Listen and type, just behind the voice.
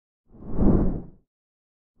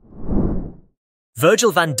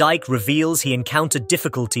Virgil van Dijk reveals he encountered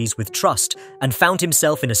difficulties with trust and found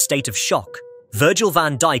himself in a state of shock. Virgil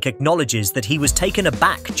van Dijk acknowledges that he was taken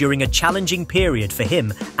aback during a challenging period for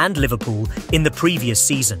him and Liverpool in the previous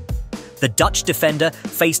season. The Dutch defender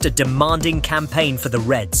faced a demanding campaign for the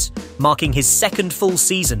Reds, marking his second full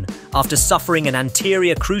season after suffering an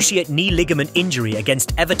anterior cruciate knee ligament injury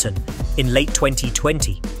against Everton in late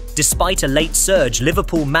 2020. Despite a late surge,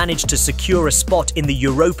 Liverpool managed to secure a spot in the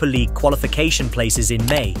Europa League qualification places in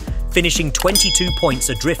May, finishing 22 points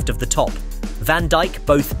adrift of the top. Van Dijk,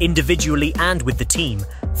 both individually and with the team,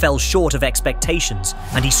 fell short of expectations,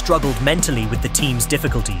 and he struggled mentally with the team's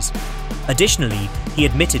difficulties. Additionally, he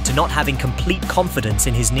admitted to not having complete confidence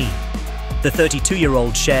in his knee. The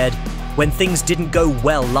 32-year-old shared, "When things didn't go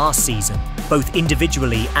well last season, both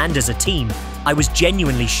individually and as a team, I was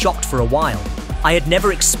genuinely shocked for a while. I had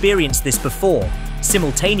never experienced this before.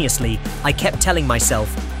 Simultaneously, I kept telling myself,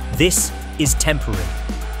 this is temporary.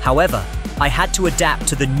 However, I had to adapt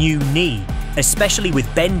to the new knee, especially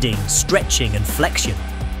with bending, stretching, and flexion.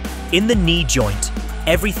 In the knee joint,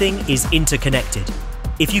 everything is interconnected.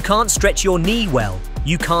 If you can't stretch your knee well,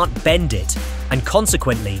 you can't bend it, and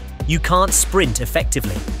consequently, you can't sprint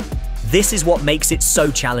effectively. This is what makes it so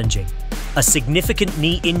challenging. A significant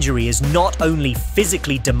knee injury is not only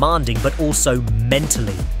physically demanding but also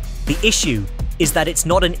mentally. The issue is that it's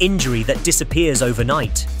not an injury that disappears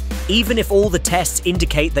overnight. Even if all the tests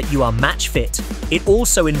indicate that you are match fit, it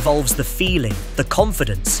also involves the feeling, the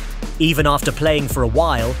confidence. Even after playing for a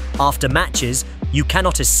while, after matches, you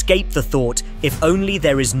cannot escape the thought, if only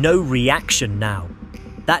there is no reaction now.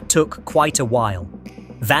 That took quite a while.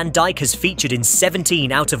 Van Dijk has featured in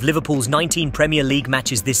 17 out of Liverpool's 19 Premier League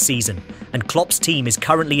matches this season, and Klopp's team is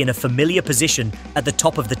currently in a familiar position at the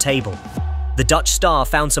top of the table. The Dutch star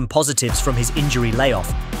found some positives from his injury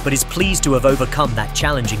layoff, but is pleased to have overcome that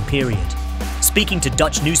challenging period. Speaking to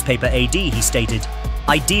Dutch newspaper AD, he stated,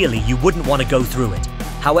 "Ideally, you wouldn't want to go through it.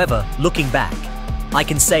 However, looking back, I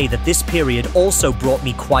can say that this period also brought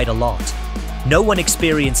me quite a lot. No one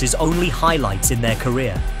experiences only highlights in their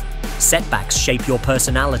career. Setbacks shape your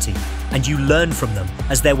personality, and you learn from them,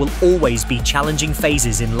 as there will always be challenging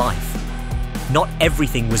phases in life. Not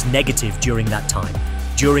everything was negative during that time.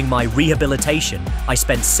 During my rehabilitation, I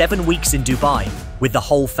spent 7 weeks in Dubai with the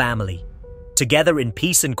whole family. Together in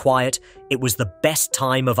peace and quiet, it was the best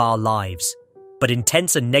time of our lives. But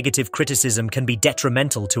intense and negative criticism can be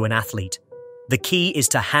detrimental to an athlete. The key is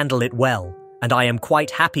to handle it well, and I am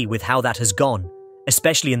quite happy with how that has gone,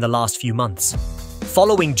 especially in the last few months."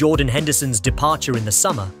 Following Jordan Henderson's departure in the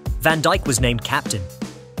summer, Van Dijk was named captain.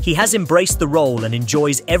 He has embraced the role and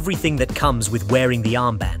enjoys everything that comes with wearing the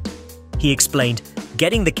armband. He explained,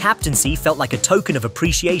 "Getting the captaincy felt like a token of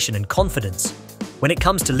appreciation and confidence. When it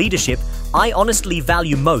comes to leadership, I honestly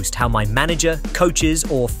value most how my manager, coaches,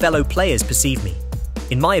 or fellow players perceive me.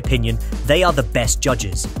 In my opinion, they are the best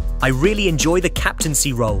judges. I really enjoy the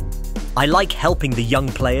captaincy role. I like helping the young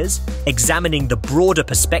players, examining the broader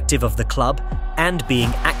perspective of the club, and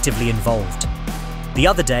being actively involved. The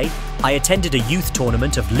other day, I attended a youth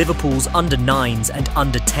tournament of Liverpool's under-9s and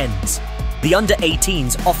under-10s. The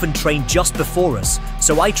under-18s often train just before us,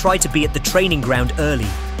 so I try to be at the training ground early.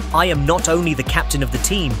 I am not only the captain of the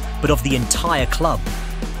team, but of the entire club.